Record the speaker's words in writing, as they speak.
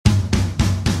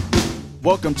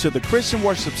Welcome to the Christian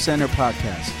Worship Center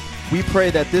podcast. We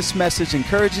pray that this message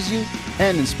encourages you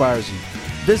and inspires you.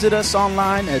 Visit us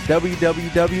online at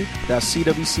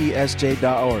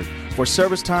www.cwcsj.org for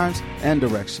service times and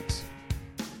directions.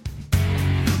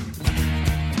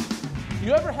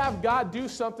 You ever have God do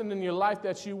something in your life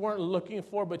that you weren't looking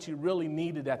for, but you really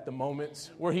needed at the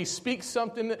moment? Where He speaks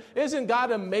something. Isn't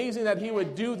God amazing that He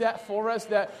would do that for us?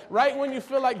 That right when you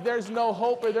feel like there's no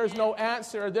hope or there's no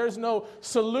answer or there's no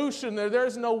solution or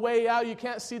there's no way out, you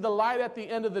can't see the light at the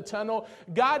end of the tunnel,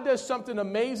 God does something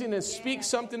amazing and speaks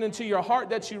something into your heart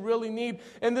that you really need.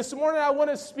 And this morning I want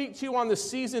to speak to you on the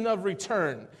season of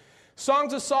return.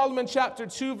 Songs of Solomon chapter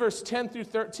 2 verse 10 through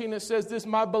 13, it says this: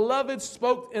 "My beloved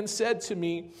spoke and said to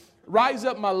me, Rise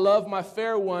up, my love, my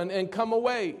fair one, and come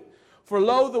away. For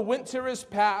lo, the winter is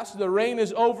past, the rain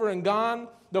is over and gone.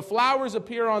 The flowers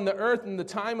appear on the earth, and the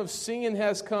time of singing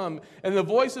has come. And the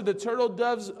voice of the turtle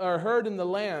doves are heard in the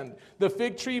land. The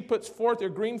fig tree puts forth her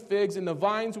green figs, and the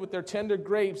vines with their tender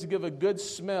grapes give a good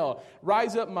smell.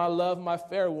 Rise up, my love, my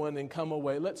fair one, and come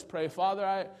away." Let's pray. Father,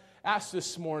 I ask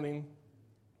this morning,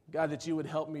 God, that you would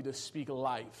help me to speak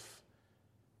life.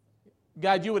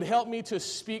 God, you would help me to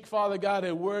speak, Father God,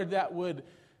 a word that would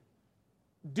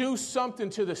do something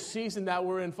to the season that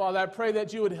we're in, Father. I pray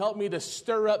that you would help me to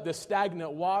stir up the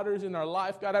stagnant waters in our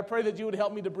life. God, I pray that you would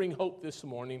help me to bring hope this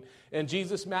morning. In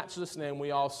Jesus' matchless name,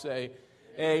 we all say,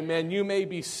 amen. You may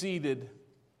be seated.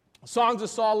 Songs of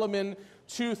Solomon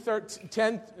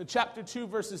chapter 2,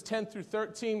 verses 10 through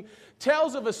 13,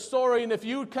 tells of a story, and if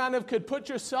you kind of could put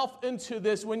yourself into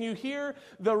this, when you hear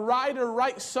the writer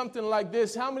write something like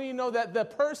this, how many of you know that the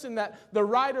person that the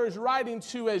writer is writing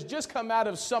to has just come out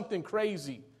of something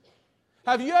crazy?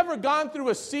 Have you ever gone through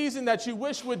a season that you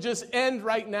wish would just end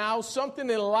right now? Something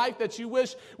in life that you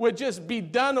wish would just be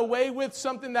done away with?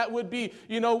 Something that would be,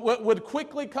 would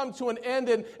quickly come to an end?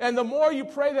 And the more you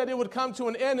pray that it would come to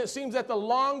an end, it seems that the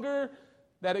longer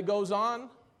that it goes on,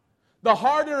 the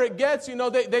harder it gets.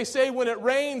 They say when it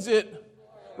rains,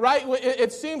 right?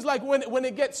 It seems like when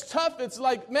it gets tough, it's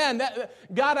like, man,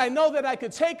 God, I know that I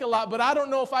could take a lot, but I don't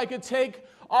know if I could take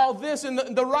all this. And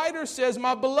the writer says,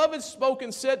 "My beloved spoke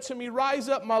and said to me, Rise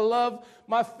up, my love,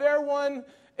 my fair one,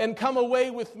 and come away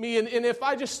with me." And if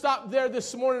I just stop there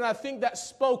this morning, I think that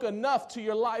spoke enough to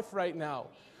your life right now.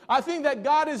 I think that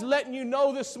God is letting you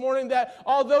know this morning that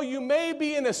although you may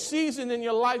be in a season in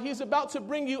your life, He's about to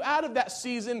bring you out of that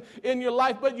season in your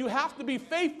life, but you have to be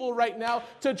faithful right now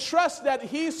to trust that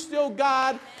He's still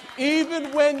God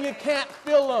even when you can't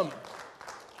feel Him.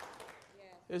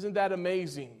 Isn't that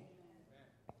amazing?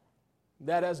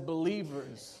 That as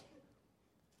believers,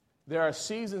 there are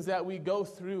seasons that we go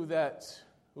through that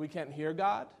we can't hear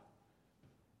God.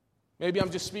 Maybe I'm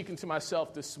just speaking to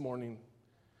myself this morning.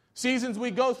 Seasons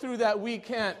we go through that we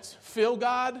can't feel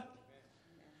God.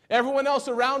 Everyone else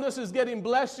around us is getting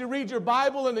blessed. You read your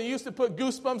Bible and they used to put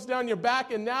goosebumps down your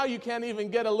back, and now you can't even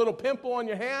get a little pimple on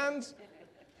your hands.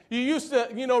 You used to,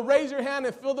 raise your hand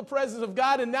and feel the presence of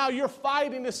God, and now you're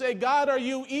fighting to say, God, are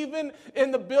you even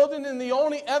in the building? And the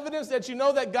only evidence that you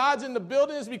know that God's in the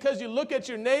building is because you look at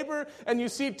your neighbor and you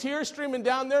see tears streaming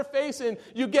down their face, and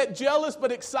you get jealous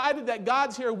but excited that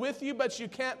God's here with you, but you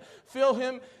can't feel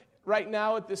Him right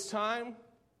now at this time.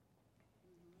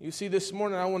 You see, this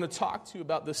morning I want to talk to you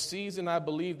about the season I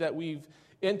believe that we've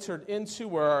entered into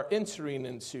or are entering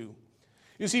into.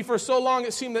 You see, for so long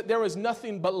it seemed that there was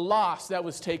nothing but loss that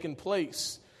was taking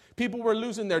place. People were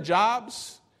losing their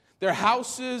jobs, their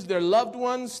houses, their loved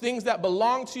ones, things that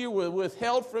belonged to you were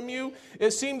withheld from you. It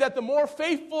seemed that the more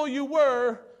faithful you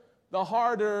were, the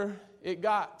harder it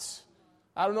got.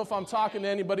 I don't know if I'm talking to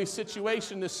anybody's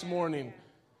situation this morning.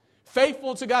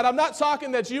 Faithful to God. I'm not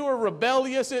talking that you were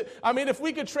rebellious. If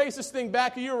we could trace this thing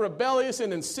back, you were rebellious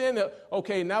and in sin.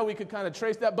 Okay, now we could kind of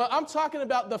trace that. But I'm talking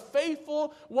about the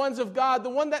faithful ones of God, the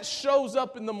one that shows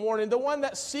up in the morning, the one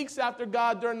that seeks after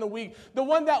God during the week, the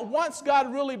one that wants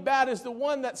God really bad is the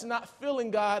one that's not feeling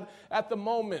God at the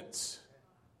moment.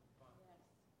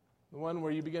 The one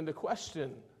where you begin to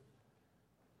question,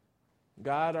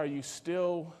 God, are you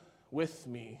still with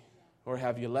me, or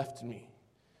have you left me?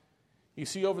 You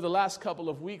see, over the last couple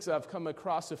of weeks, I've come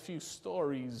across a few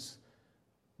stories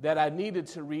that I needed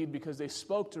to read because they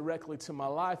spoke directly to my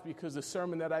life, because the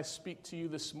sermon that I speak to you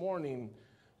this morning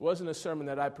wasn't a sermon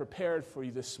that I prepared for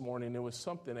you this morning. It was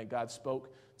something that God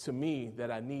spoke to me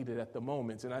that I needed at the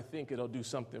moment, and I think it'll do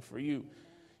something for you.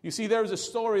 You see, there's a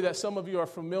story that some of you are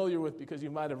familiar with because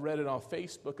you might have read it on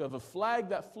Facebook, of a flag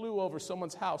that flew over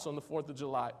someone's house on the 4th of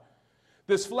July.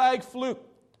 This flag flew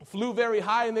very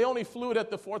high, and they only flew it at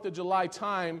the 4th of July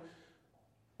time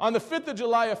On the 5th of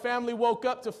July, a family woke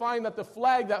up to find that the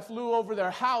flag that flew over their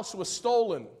house was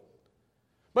stolen.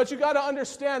 But you got to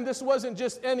understand, this wasn't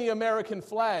just any American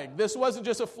flag. This wasn't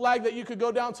just a flag that you could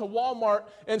go down to Walmart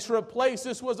and to replace.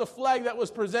 This was a flag that was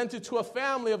presented to a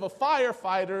family of a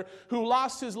firefighter who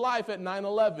lost his life at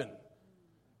 9/11.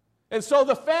 And so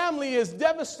the family is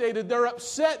devastated. They're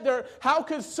upset. How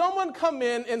could someone come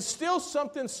in and steal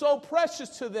something so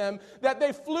precious to them that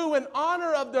they flew in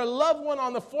honor of their loved one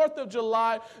on the 4th of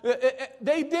July?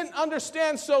 They didn't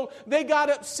understand, so they got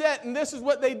upset, and this is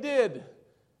what they did.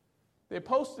 They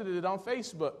posted it on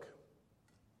Facebook.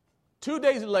 2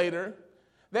 days later,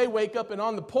 they wake up, and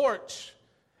on the porch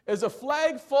is a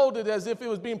flag folded as if it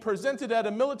was being presented at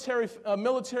a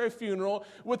military funeral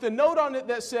with a note on it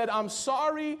that said, "I'm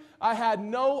sorry, I had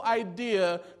no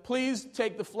idea. Please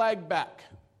take the flag back."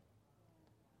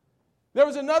 There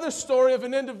was another story of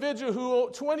an individual who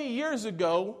 20 years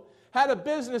ago had a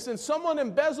business and someone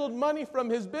embezzled money from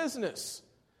his business.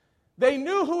 They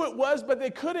knew who it was, but they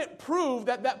couldn't prove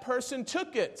that that person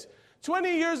took it.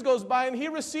 20 years goes by, and he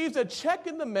receives a check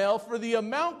in the mail for the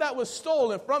amount that was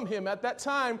stolen from him at that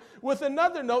time with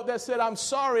another note that said, "I'm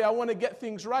sorry, I want to get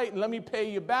things right, and let me pay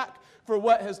you back for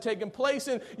what has taken place."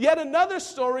 And yet another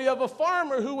story of a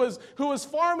farmer who was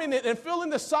farming it and filling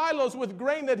the silos with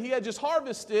grain that he had just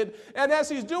harvested. And as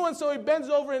he's doing so, he bends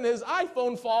over and his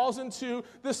iPhone falls into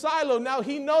the silo. Now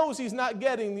he knows he's not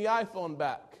getting the iPhone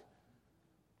back.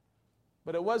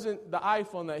 But it wasn't the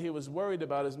iPhone that he was worried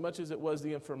about as much as it was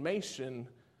the information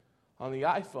on the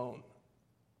iPhone.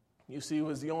 You see, it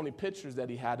was the only pictures that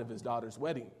he had of his daughter's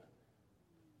wedding.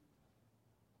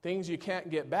 Things you can't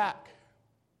get back.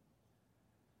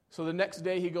 So the next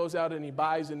day he goes out and he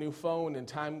buys a new phone, and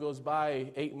time goes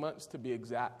by, 8 months to be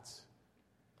exact.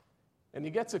 And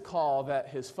he gets a call that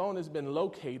his phone has been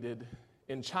located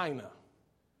in China.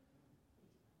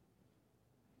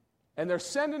 And they're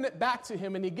sending it back to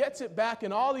him, and he gets it back,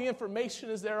 and all the information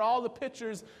is there, all the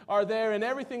pictures are there, and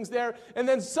everything's there. And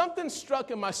then something struck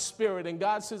in my spirit, and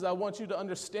God says, "I want you to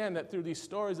understand that through these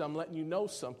stories, I'm letting you know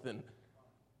something.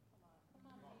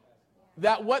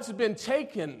 That what's been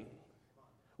taken,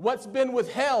 what's been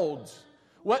withheld,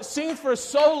 what seems for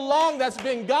so long that's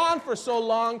been gone for so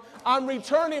long, I'm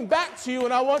returning back to you,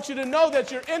 and I want you to know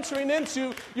that you're entering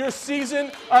into your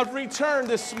season of return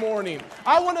this morning."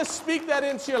 I want to speak that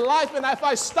into your life, and if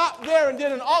I stopped there and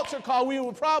did an altar call, we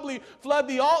would probably flood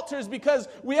the altars, because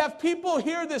we have people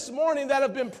here this morning that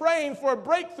have been praying for a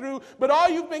breakthrough, but all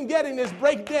you've been getting is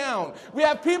breakdown. We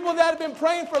have people that have been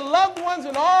praying for loved ones,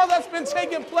 and all that's been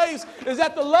taking place is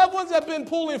that the loved ones have been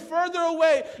pulling further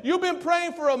away. You've been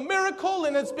praying for a miracle,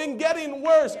 and it's been getting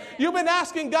worse. You've been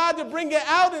asking God to bring it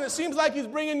out, and it seems like He's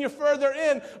bringing you further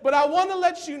in. But I want to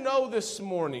let you know this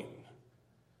morning,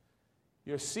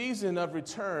 your season of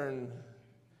return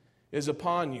is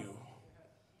upon you.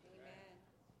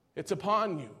 It's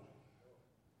upon you.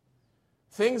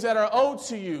 Things that are owed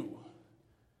to you,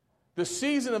 the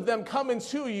season of them coming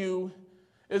to you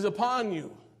is upon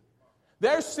you.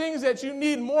 There's things that you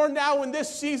need more now in this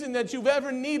season than you've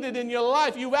ever needed in your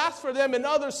life. You've asked for them in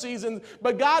other seasons,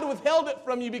 but God withheld it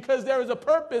from you because there is a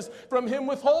purpose from Him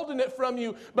withholding it from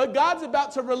you. But God's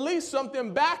about to release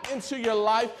something back into your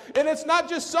life, and it's not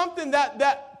just something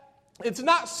it's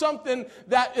not something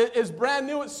that is brand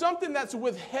new. It's something that's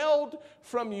withheld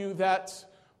from you that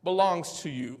belongs to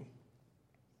you.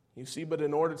 You see, but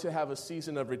in order to have a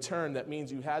season of return, that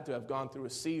means you had to have gone through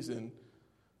a season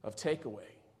of takeaway.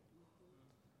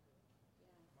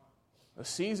 A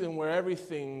season where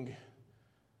everything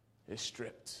is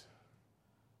stripped.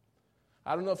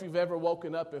 I don't know if you've ever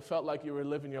woken up and felt like you were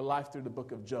living your life through the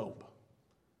book of Job.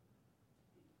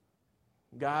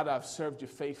 God, I've served you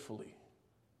faithfully.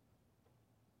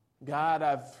 God,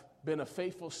 I've been a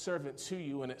faithful servant to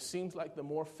you, and it seems like the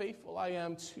more faithful I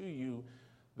am to you,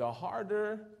 the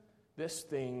harder this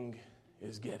thing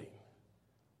is getting.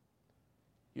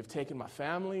 You've taken my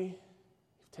family,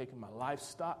 you've taken my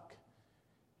livestock,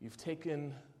 you've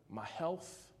taken my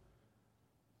health,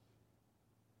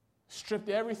 stripped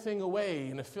everything away,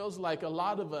 and it feels like a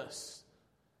lot of us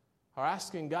are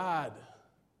asking God,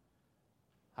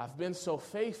 I've been so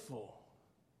faithful,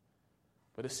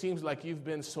 but it seems like you've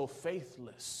been so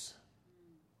faithless.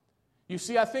 You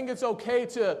see, I think it's okay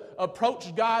to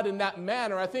approach God in that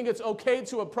manner. I think it's okay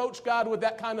to approach God with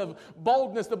that kind of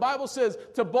boldness. The Bible says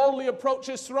to boldly approach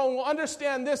His throne. Well,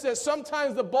 understand this, that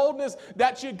sometimes the boldness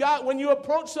that you got when you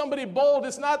approach somebody bold,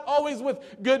 it's not always with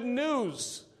good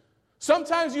news.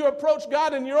 Sometimes you approach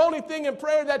God and your only thing in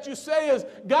prayer that you say is,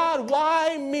 God,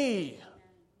 why me?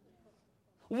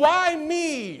 Why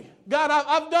me? God,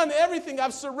 I've done everything.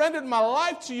 I've surrendered my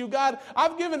life to you, God.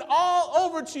 I've given all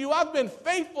over to you. I've been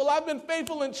faithful. I've been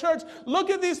faithful in church. Look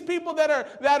at these people that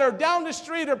are down the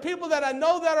street, or people that I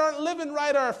know that aren't living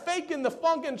right, or are faking the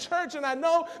funk in church, and I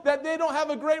know that they don't have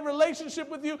a great relationship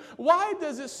with you. Why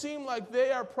does it seem like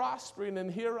they are prospering,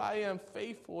 and here I am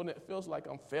faithful, and it feels like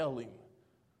I'm failing?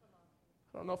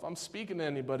 I don't know if I'm speaking to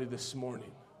anybody this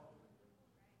morning.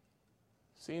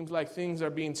 Seems like things are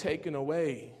being taken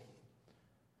away.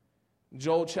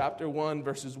 Joel chapter 1,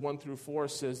 verses 1 through 4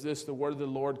 says this: the word of the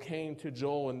Lord came to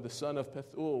Joel and the son of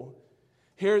Pethuel.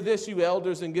 Hear this, you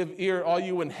elders, and give ear, all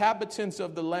you inhabitants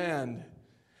of the land.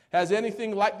 Has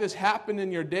anything like this happened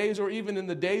in your days, or even in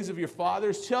the days of your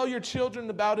fathers? Tell your children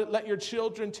about it. Let your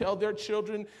children tell their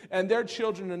children and their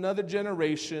children another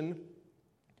generation.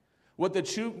 What the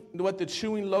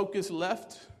chewing locust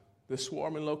left, the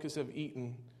swarming locusts have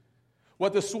eaten.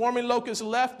 What the swarming locust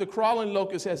left, the crawling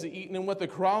locust has eaten. And what the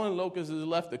crawling locust has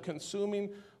left, the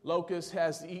consuming locust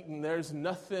has eaten. There's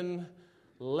nothing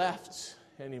left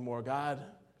anymore, God.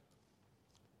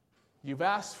 You've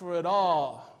asked for it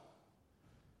all.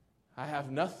 I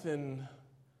have nothing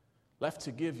left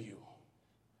to give you.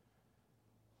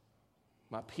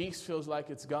 My peace feels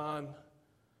like it's gone.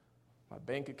 My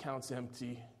bank account's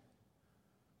empty.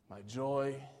 My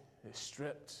joy is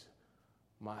stripped.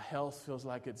 My health feels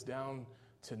like it's down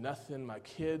to nothing. My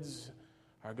kids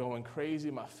are going crazy.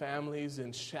 My family's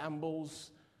in shambles.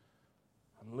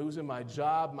 I'm losing my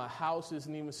job. My house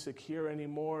isn't even secure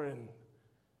anymore. And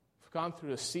I've gone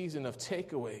through a season of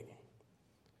takeaway.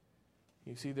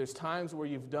 You see, there's times where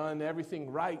you've done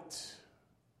everything right,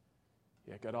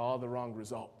 yet got all the wrong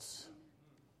results.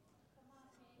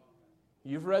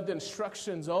 You've read the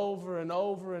instructions over and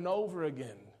over and over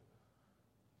again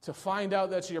to find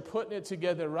out that you're putting it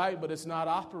together right, but it's not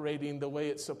operating the way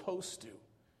it's supposed to.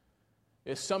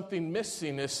 Is something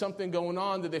missing? Is something going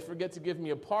on? Did they forget to give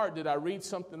me a part? Did I read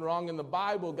something wrong in the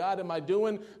Bible? God, am I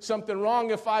doing something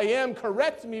wrong? If I am,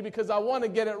 correct me, because I want to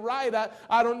get it right.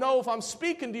 I don't know if I'm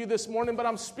speaking to you this morning, but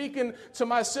I'm speaking to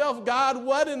myself. God,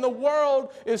 what in the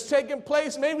world is taking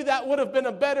place? Maybe that would have been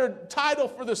a better title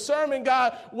for the sermon.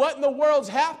 God, what in the world's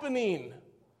happening?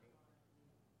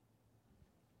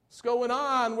 What's going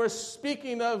on? We're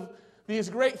speaking of these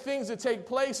great things that take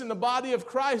place in the body of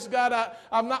Christ. God,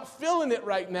 I'm not feeling it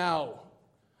right now.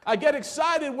 I get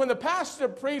excited when the pastor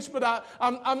preaches, but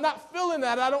I'm not feeling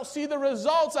that. I don't see the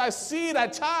results. I see it, I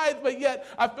tithe, but yet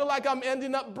I feel like I'm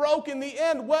ending up broke in the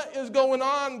end. What is going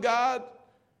on, God?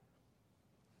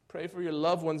 Pray for your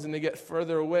loved ones and they get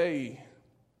further away.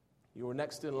 You were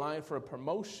next in line for a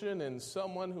promotion, and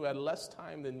someone who had less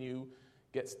time than you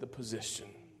gets the position.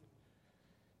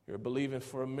 You're believing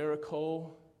for a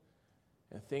miracle,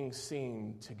 and things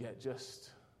seem to get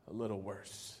just a little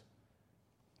worse.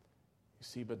 You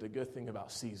see, but the good thing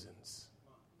about seasons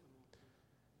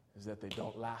is that they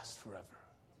don't last forever.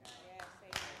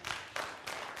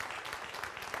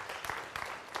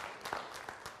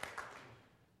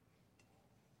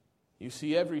 You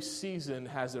see, every season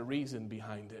has a reason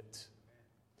behind it.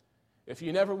 If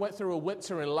you never went through a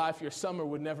winter in life, your summer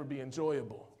would never be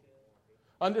enjoyable.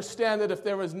 Understand that if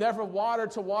there was never water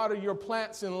to water your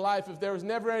plants in life, if there was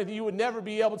never anything, you would never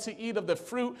be able to eat of the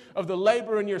fruit of the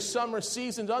labor in your summer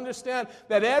seasons. Understand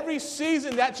that every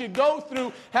season that you go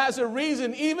through has a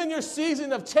reason. Even your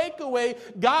season of takeaway,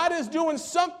 God is doing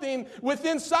something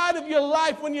within inside of your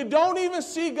life when you don't even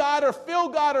see God or feel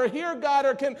God or hear God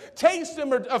or can taste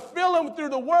Him or feel Him through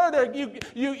the Word, or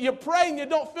you pray and you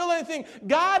don't feel anything.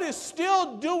 God is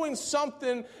still doing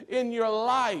something in your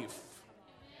life.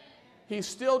 He's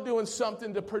still doing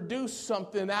something to produce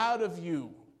something out of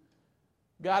you.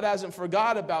 God hasn't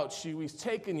forgot about you. He's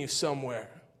taken you somewhere.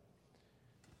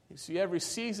 You see, every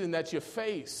season that you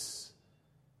face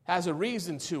has a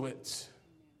reason to it.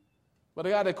 But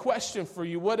I got a question for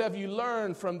you. What have you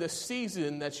learned from this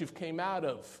season that you've came out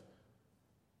of?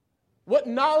 What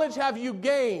knowledge have you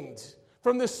gained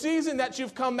from the season that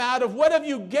you've come out of? What have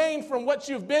you gained from what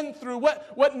you've been through?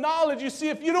 What knowledge? You see,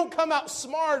 if you don't come out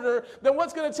smarter, then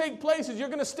what's going to take place is you're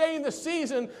going to stay in the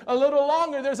season a little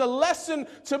longer. There's a lesson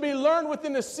to be learned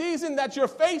within the season that you're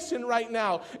facing right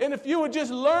now. And if you would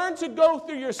just learn to go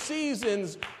through your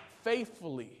seasons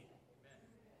faithfully.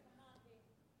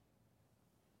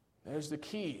 There's the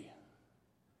key.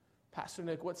 Pastor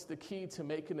Nick, what's the key to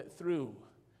making it through?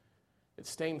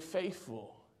 It's staying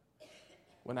faithful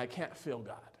when I can't feel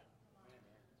God.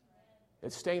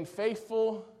 It's staying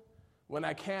faithful when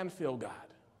I can feel God.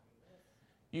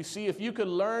 You see, if you could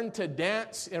learn to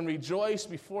dance and rejoice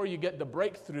before you get the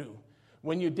breakthrough,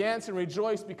 When you dance and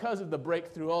rejoice because of the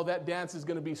breakthrough, oh, that dance is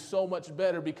going to be so much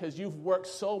better because you've worked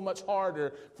so much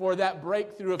harder for that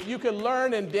breakthrough. If you can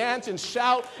learn and dance and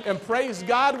shout and praise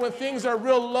God when things are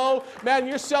real low, man,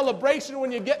 your celebration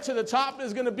when you get to the top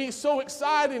is going to be so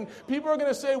exciting. People are going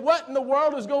to say, what in the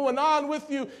world is going on with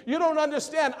you? You don't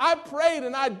understand. I prayed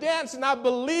and I danced and I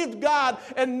believed God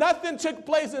and nothing took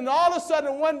place. And all of a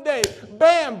sudden one day,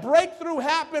 bam, breakthrough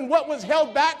happened. What was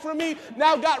held back from me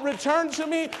now got returned to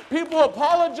me. People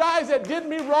apologize that did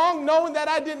me wrong, knowing that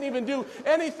I didn't even do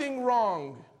anything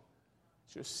wrong.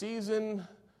 It's your season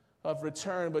of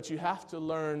return, but you have to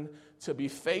learn to be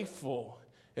faithful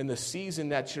in the season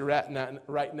that you're at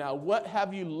right now. What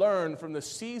have you learned from the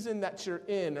season that you're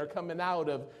in or coming out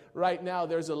of right now?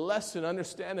 There's a lesson.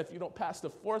 Understand, if you don't pass the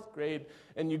 4th grade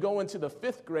and you go into the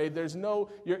 5th grade,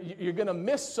 you're going to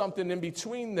miss something in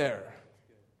between there.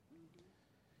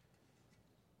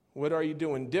 What are you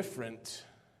doing different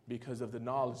because of the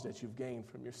knowledge that you've gained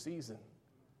from your season?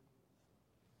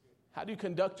 How do you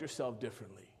conduct yourself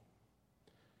differently?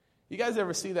 You guys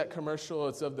ever see that commercial?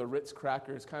 It's of the Ritz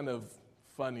cracker. It's kind of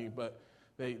funny, but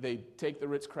they take the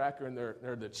Ritz cracker and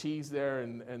they're the cheese there,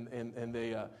 and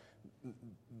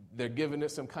they're giving it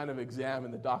some kind of exam,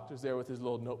 and the doctor's there with his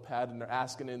little notepad, and they're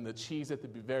asking him. The cheese at the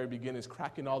very beginning is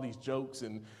cracking all these jokes,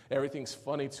 and everything's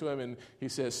funny to him, and he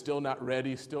says, still not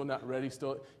ready, still not ready,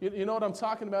 still. You know what I'm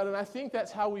talking about? And I think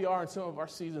that's how we are in some of our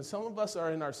seasons. Some of us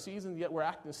are in our season, yet we're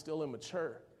acting still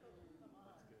immature.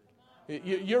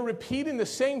 You're repeating the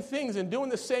same things and doing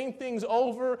the same things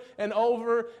over and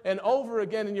over and over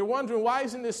again. And you're wondering, why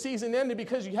isn't this season ending?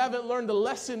 Because you haven't learned the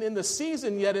lesson in the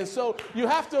season yet. And so you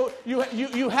have to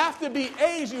be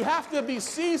aged. You have to be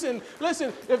seasoned.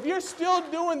 Listen, if you're still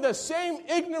doing the same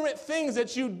ignorant things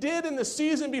that you did in the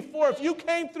season before, if you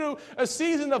came through a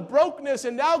season of brokenness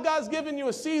and now God's given you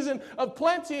a season of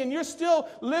plenty and you're still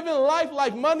living life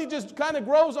like money just kind of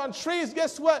grows on trees,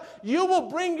 guess what? You will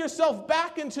bring yourself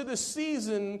back into the season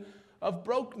of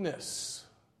brokenness.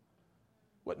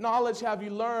 What knowledge have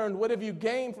you learned? What have you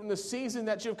gained from the season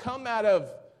that you've come out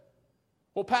of?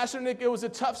 Well, Pastor Nick, it was a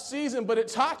tough season, but it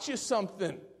taught you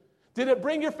something. Did it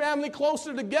bring your family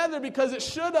closer together? Because it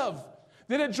should have.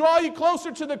 Did it draw you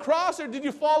closer to the cross, or did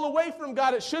you fall away from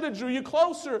God? It should have drew you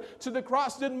closer to the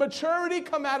cross. Did maturity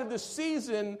come out of the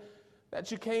season that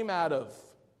you came out of?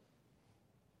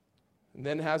 And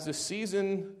then has the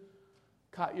season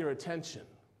caught your attention?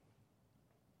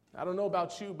 I don't know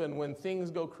about you, but when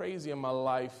things go crazy in my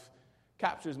life,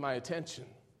 captures my attention.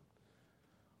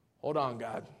 Hold on,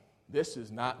 God. This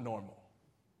is not normal.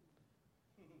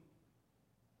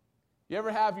 You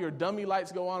ever have your dummy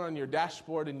lights go on your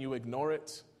dashboard and you ignore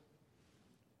it?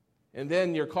 And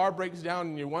then your car breaks down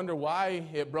and you wonder why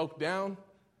it broke down?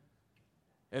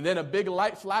 And then a big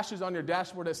light flashes on your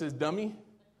dashboard that says dummy?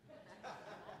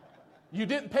 You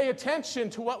didn't pay attention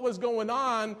to what was going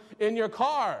on in your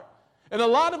car. And a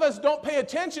lot of us don't pay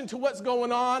attention to what's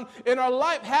going on in our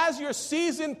life. Has your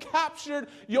season captured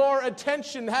your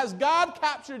attention? Has God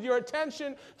captured your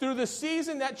attention through the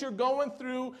season that you're going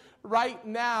through right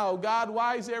now? God,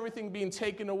 why is everything being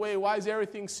taken away? Why does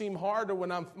everything seem harder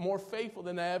when I'm more faithful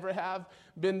than I ever have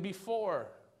been before?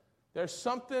 There's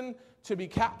something to be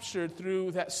captured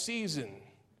through that season.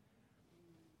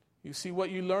 You see, what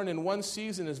you learn in one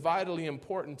season is vitally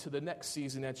important to the next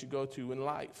season that you go through in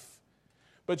life.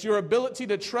 But your ability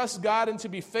to trust God and to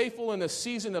be faithful in a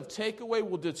season of takeaway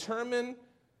will determine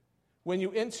when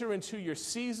you enter into your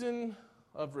season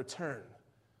of return.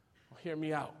 Well, hear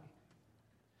me out.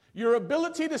 Your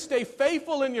ability to stay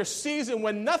faithful in your season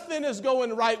when nothing is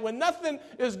going right, when nothing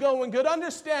is going good.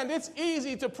 Understand, it's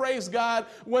easy to praise God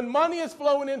when money is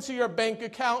flowing into your bank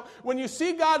account, when you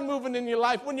see God moving in your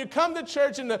life, when you come to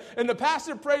church and the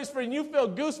pastor prays for you and you feel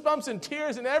goosebumps and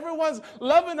tears and everyone's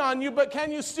loving on you. But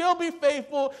can you still be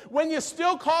faithful when you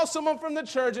still call someone from the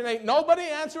church and ain't nobody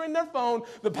answering their phone?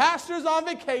 The pastor's on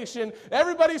vacation.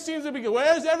 Everybody seems to be,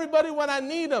 where's everybody when I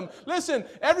need them? Listen,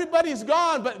 everybody's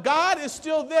gone, but God is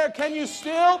still there. Can you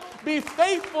still be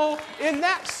faithful in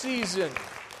that season?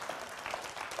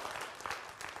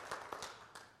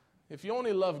 If you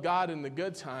only love God in the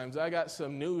good times, I got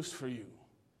some news for you.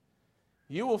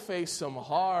 You will face some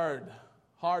hard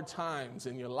times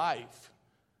in your life.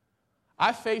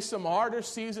 I faced some harder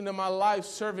season in my life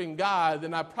serving God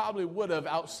than I probably would have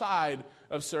outside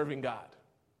of serving God.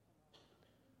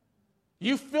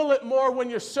 You feel it more when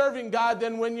you're serving God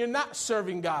than when you're not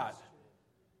serving God.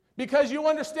 Because you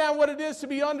understand what it is to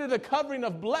be under the covering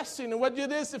of blessing and what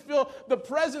it is to feel the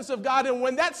presence of God. And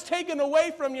when that's taken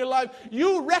away from your life,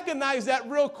 you recognize that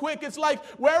real quick. It's like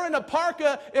wearing a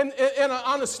parka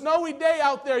on a snowy day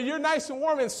out there. You're nice and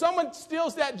warm, and someone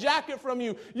steals that jacket from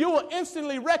you. You will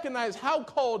instantly recognize how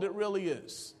cold it really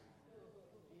is.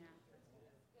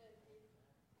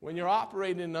 When you're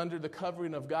operating under the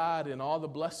covering of God and all the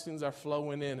blessings are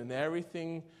flowing in and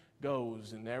everything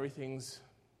goes and everything's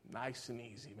nice and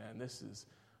easy, man.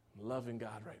 I'm loving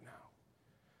God right now.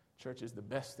 Church is the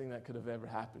best thing that could have ever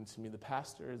happened to me. The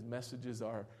pastor's messages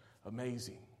are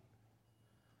amazing.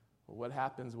 But what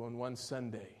happens when one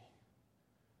Sunday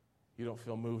you don't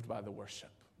feel moved by the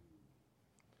worship?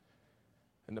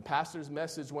 And the pastor's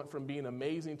message went from being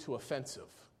amazing to offensive.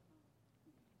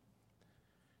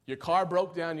 Your car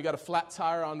broke down, you got a flat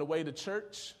tire on the way to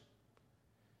church.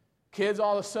 Kids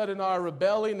all of a sudden are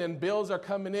rebelling and bills are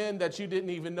coming in that you didn't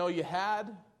even know you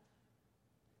had.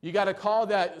 You got a call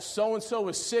that so-and-so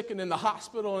is sick and in the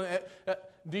hospital.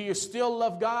 Do you still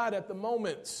love God at the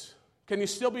moment? Can you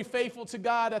still be faithful to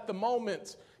God at the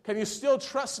moment? Can you still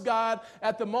trust God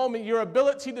at the moment? Your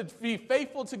ability to be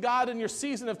faithful to God in your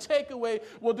season of takeaway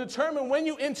will determine when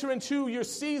you enter into your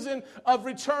season of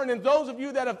return. And those of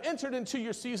you that have entered into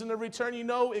your season of return, you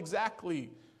know exactly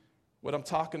what I'm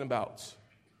talking about.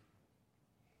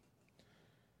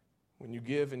 When you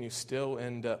give and you still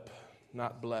end up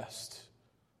not blessed,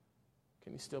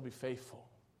 can you still be faithful?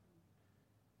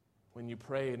 When you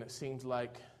pray and it seems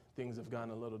like things have gone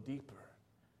a little deeper,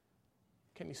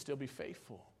 can you still be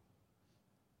faithful?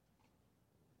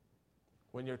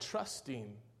 When you're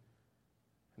trusting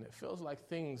and it feels like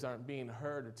things aren't being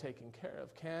heard or taken care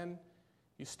of, can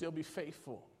you still be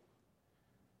faithful?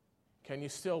 Can you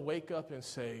still wake up and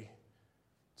say,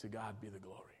 "To God be the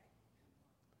glory"?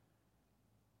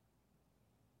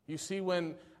 You see,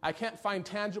 when I can't find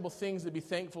tangible things to be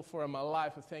thankful for in my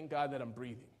life, I thank God that I'm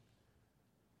breathing.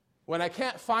 When I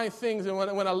can't find things, and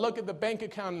when I look at the bank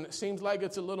account and it seems like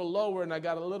it's a little lower and I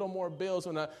got a little more bills,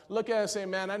 when I look at it and say,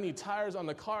 man, I need tires on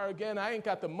the car again, I ain't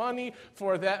got the money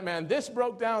for that, man. This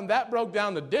broke down, that broke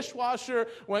down, the dishwasher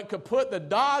went kaput, the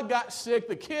dog got sick,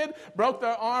 the kid broke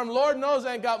their arm. Lord knows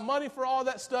I ain't got money for all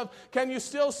that stuff. Can you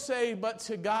still say, but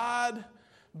to God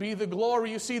be the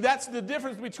glory? You see, that's the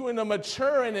difference between a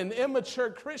mature and an immature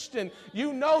Christian.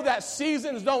 You know that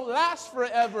seasons don't last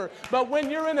forever. But when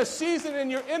you're in a season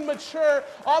and you're immature,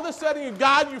 all of a sudden,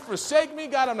 God, you forsake me.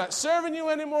 God, I'm not serving you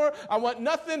anymore. I want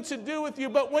nothing to do with you.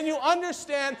 But when you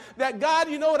understand that, God,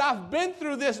 you know what, I've been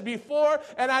through this before,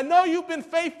 and I know you've been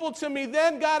faithful to me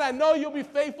then, God, I know you'll be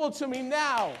faithful to me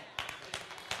now.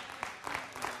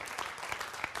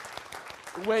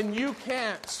 When you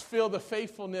can't feel the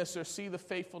faithfulness or see the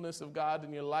faithfulness of God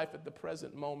in your life at the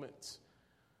present moment,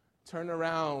 turn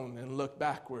around and look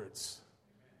backwards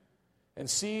and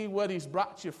see what he's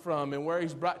brought you from and where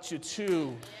he's brought you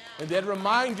to. And then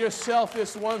remind yourself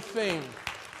this one thing,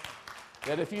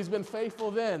 that if he's been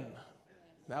faithful then,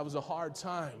 that was a hard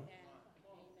time.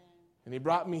 And he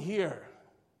brought me here.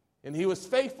 And he was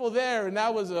faithful there, and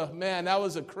that was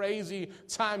a crazy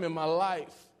time in my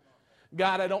life.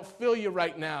 God, I don't feel you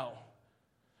right now.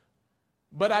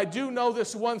 But I do know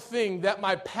this one thing, that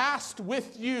my past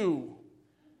with you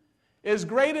is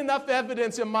great enough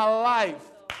evidence in my life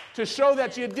to show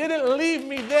that you didn't leave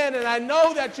me then, and I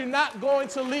know that you're not going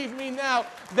to leave me now.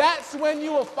 That's when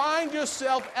you will find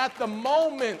yourself at the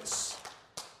moments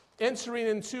entering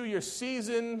into your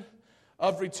season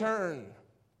of return.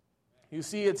 You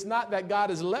see, it's not that God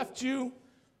has left you,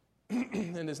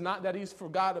 and it's not that he's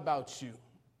forgot about you.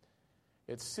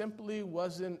 It simply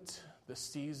wasn't the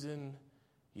season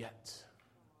yet.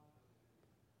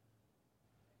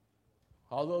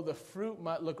 Although the fruit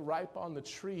might look ripe on the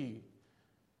tree,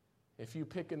 if you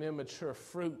pick an immature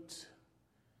fruit,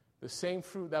 the same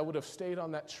fruit that would have stayed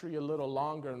on that tree a little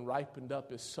longer and ripened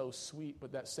up is so sweet,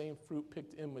 but that same fruit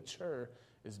picked immature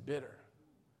is bitter.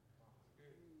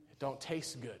 It don't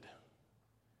taste good.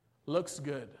 Looks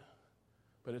good,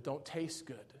 but it don't taste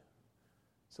good.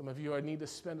 Some of you need to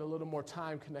spend a little more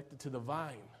time connected to the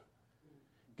vine.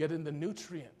 Get in the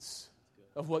nutrients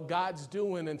of what God's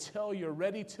doing until you're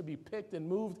ready to be picked and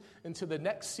moved into the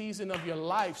next season of your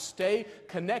life. Stay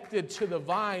connected to the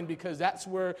vine, because that's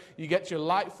where you get your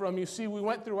light from. You see, we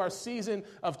went through our season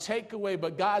of takeaway,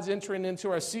 but God's entering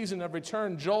into our season of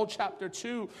return. Joel chapter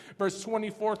 2, verse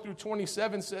 24 through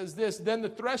 27 says this, "Then the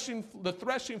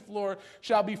threshing floor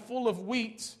shall be full of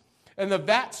wheat, and the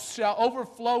vats shall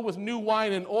overflow with new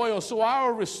wine and oil. So I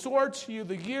will restore to you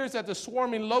the years that the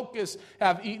swarming locusts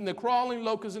have eaten, the crawling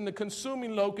locusts and the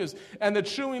consuming locusts and the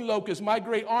chewing locusts, my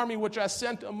great army which I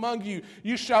sent among you.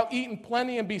 You shall eat in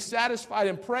plenty and be satisfied,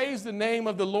 and praise the name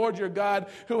of the Lord your God,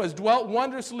 who has dwelt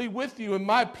wondrously with you, and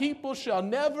my people shall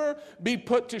never be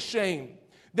put to shame.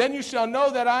 Then you shall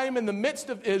know that I am in the midst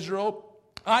of Israel.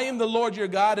 I am the Lord your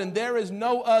God, and there is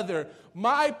no other.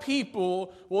 My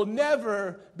people will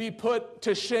never be put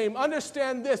to shame.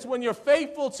 Understand this, when you're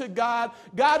faithful to God,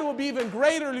 God will be even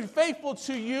greaterly faithful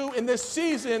to you in this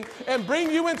season and bring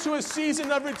you into a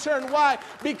season of return. Why?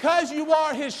 Because you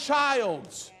are his child.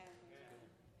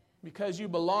 Because you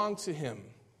belong to him.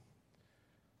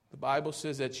 The Bible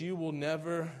says that you will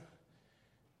never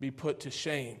be put to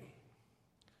shame.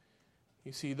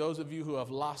 You see, those of you who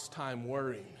have lost time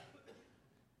worrying,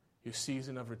 your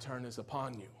season of return is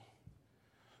upon you.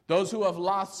 Those who have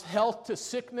lost health to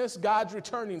sickness, God's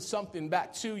returning something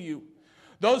back to you.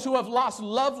 Those who have lost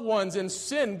loved ones in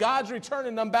sin, God's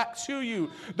returning them back to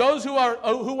you. Those who are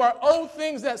owed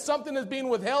things that something is being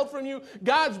withheld from you,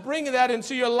 God's bringing that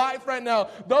into your life right now.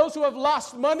 Those who have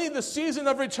lost money, the season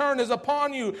of return is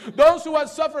upon you. Those who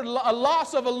have suffered a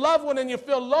loss of a loved one and you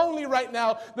feel lonely right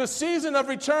now, the season of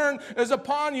return is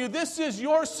upon you. This is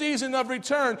your season of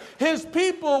return. His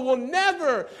people will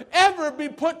never, ever be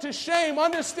put to shame.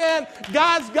 Understand,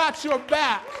 God's got your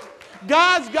back.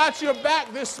 God's got your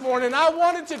back this morning. I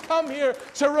wanted to come here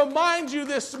to remind you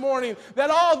this morning that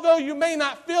although you may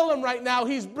not feel him right now,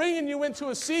 he's bringing you into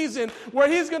a season where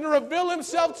he's going to reveal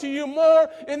himself to you more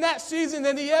in that season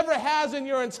than he ever has in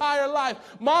your entire life.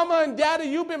 Mama and Daddy,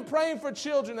 you've been praying for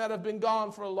children that have been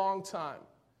gone for a long time.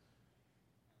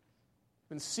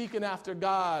 Been seeking after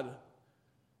God.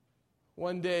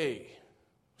 One day,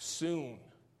 soon,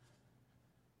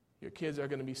 your kids are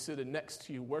going to be sitting next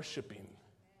to you worshiping.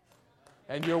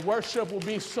 And your worship will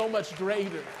be so much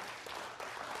greater.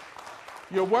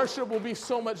 Your worship will be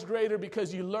so much greater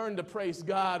because you learned to praise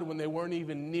God when they weren't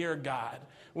even near God.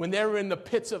 When they were in the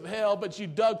pits of hell, but you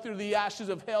dug through the ashes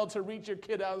of hell to reach your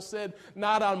kid out and said,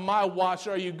 not on my watch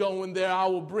are you going there. I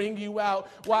will bring you out.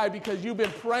 Why? Because you've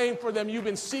been praying for them. You've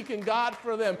been seeking God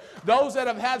for them. Those that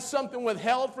have had something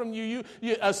withheld from you,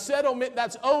 a settlement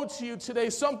that's owed to you today,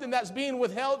 something that's being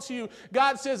withheld to you.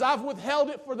 God says, I've withheld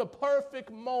it for the perfect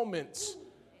moment.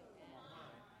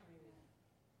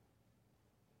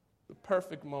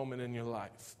 Perfect moment in your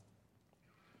life.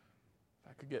 If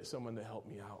I could get someone to help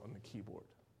me out on the keyboard.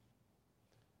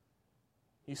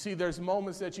 You see, there's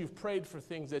moments that you've prayed for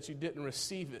things that you didn't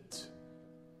receive it.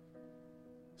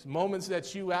 There's moments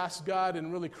that you asked God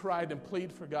and really cried and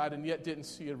pleaded for God and yet didn't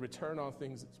see a return on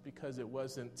things. It's because it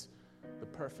wasn't the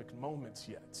perfect moments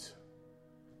yet.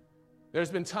 There's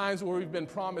been times where we've been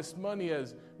promised money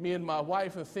as me and my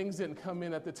wife, and things didn't come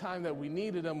in at the time that we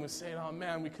needed them. We're saying, oh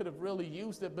man, we could have really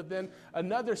used it. But then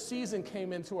another season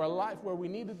came into our life where we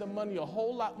needed the money a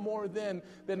whole lot more than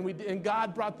we did. And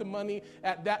God brought the money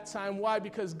at that time. Why?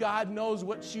 Because God knows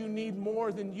what you need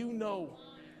more than you know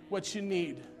what you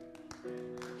need.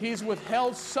 He's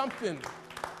withheld something.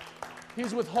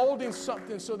 He's withholding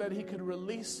something so that he could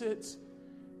release it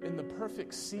in the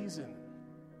perfect season.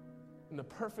 In the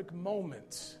perfect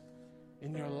moment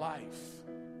in your life.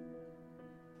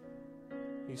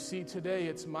 You see, today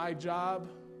it's my job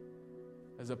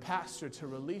as a pastor to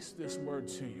release this word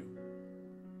to you.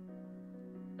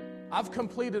 I've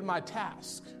completed my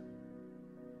task,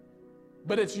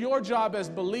 but it's your job as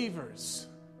believers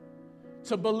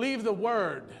to believe the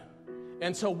word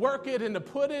and to work it and to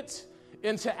put it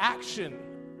into action.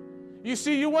 You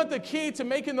see, you want the key to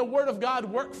making the word of God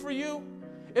work for you?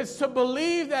 It's to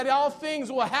believe that all things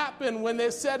will happen when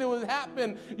they said it would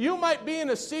happen. You might be in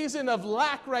a season of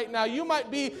lack right now. You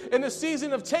might be in a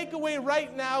season of takeaway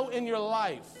right now in your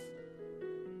life.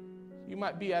 You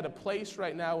might be at a place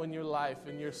right now in your life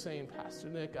and you're saying, Pastor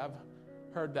Nick, I've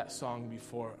heard that song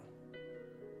before.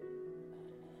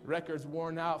 Record's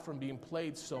worn out from being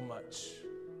played so much.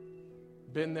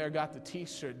 Been there, got the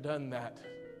t-shirt, done that.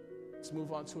 Let's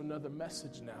move on to another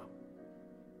message now.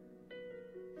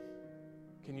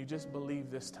 Can you just believe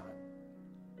this time?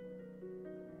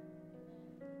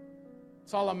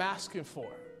 That's all I'm asking for.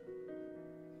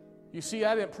 You see,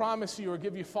 I didn't promise you or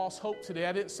give you false hope today.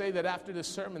 I didn't say that after this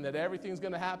sermon that everything's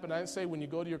going to happen. I didn't say when you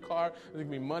go to your car, there's going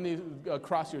to be money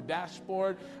across your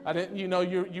dashboard. I didn't, you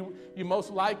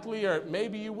most likely, or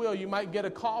maybe you will, you might get a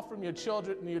call from your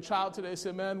child today.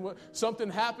 Say, man, something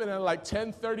happened at like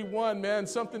 10:31, man.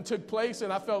 Something took place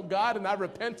and I felt God and I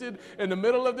repented in the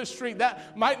middle of the street.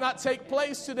 That might not take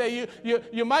place today.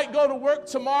 You might go to work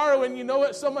tomorrow and you know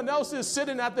what? Someone else is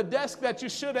sitting at the desk that you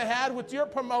should have had with your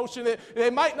promotion. They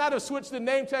might not have switched the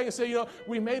name tag and say,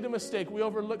 we made a mistake. We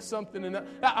overlooked something. And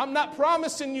I'm not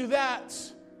promising you that.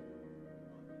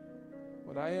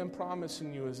 What I am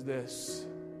promising you is this,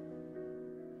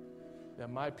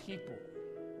 that my people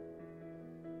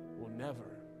will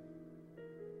never,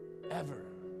 ever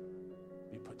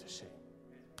be put to shame.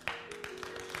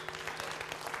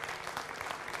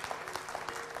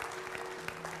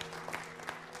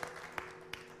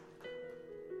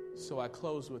 So I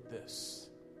close with this.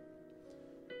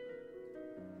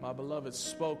 My beloved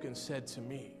spoke and said to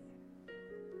me,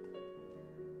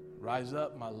 rise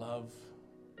up, my love,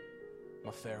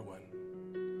 my fair one,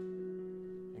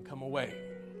 and come away.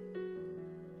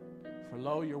 For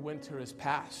lo, your winter is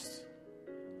past.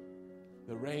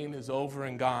 The rain is over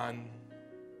and gone,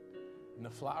 and the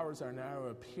flowers are now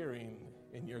appearing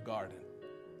in your garden.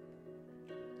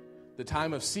 The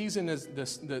time of season is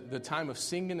the time of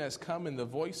singing has come, and the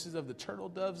voices of the turtle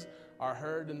doves are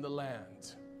heard in the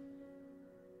land.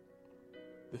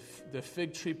 The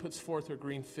fig tree puts forth her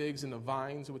green figs, and the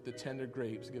vines with the tender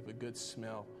grapes give a good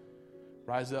smell.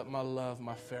 Rise up, my love,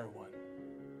 my fair one,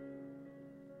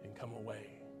 and come away,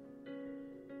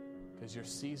 because your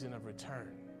season of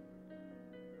return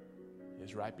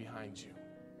is right behind you,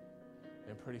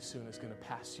 and pretty soon it's going to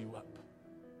pass you up,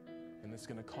 and it's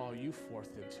going to call you forth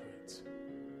into it.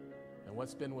 And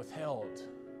what's been withheld,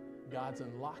 God's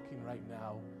unlocking right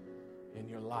now in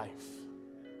your life.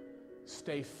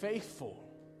 Stay faithful.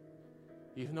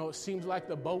 Even though it seems like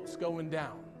the boat's going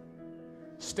down.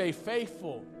 Stay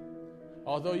faithful,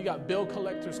 although you got bill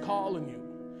collectors calling you.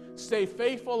 Stay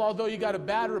faithful, although you got a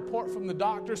bad report from the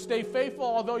doctor. Stay faithful,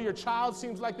 although your child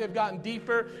seems like they've gotten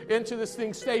deeper into this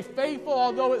thing. Stay faithful,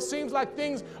 although it seems like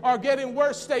things are getting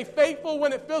worse. Stay faithful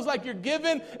when it feels like you're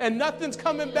giving and nothing's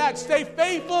coming back. Stay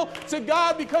faithful to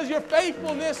God, because your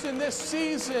faithfulness in this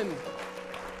season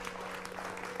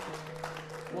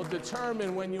will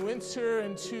determine when you enter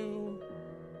into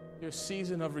your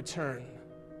season of return.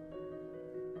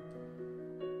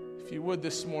 If you would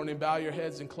this morning, bow your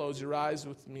heads and close your eyes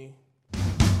with me.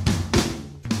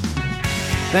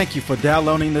 Thank you for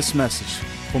downloading this message.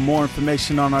 For more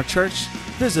information on our church,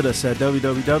 visit us at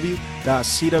www.cwcsj.org.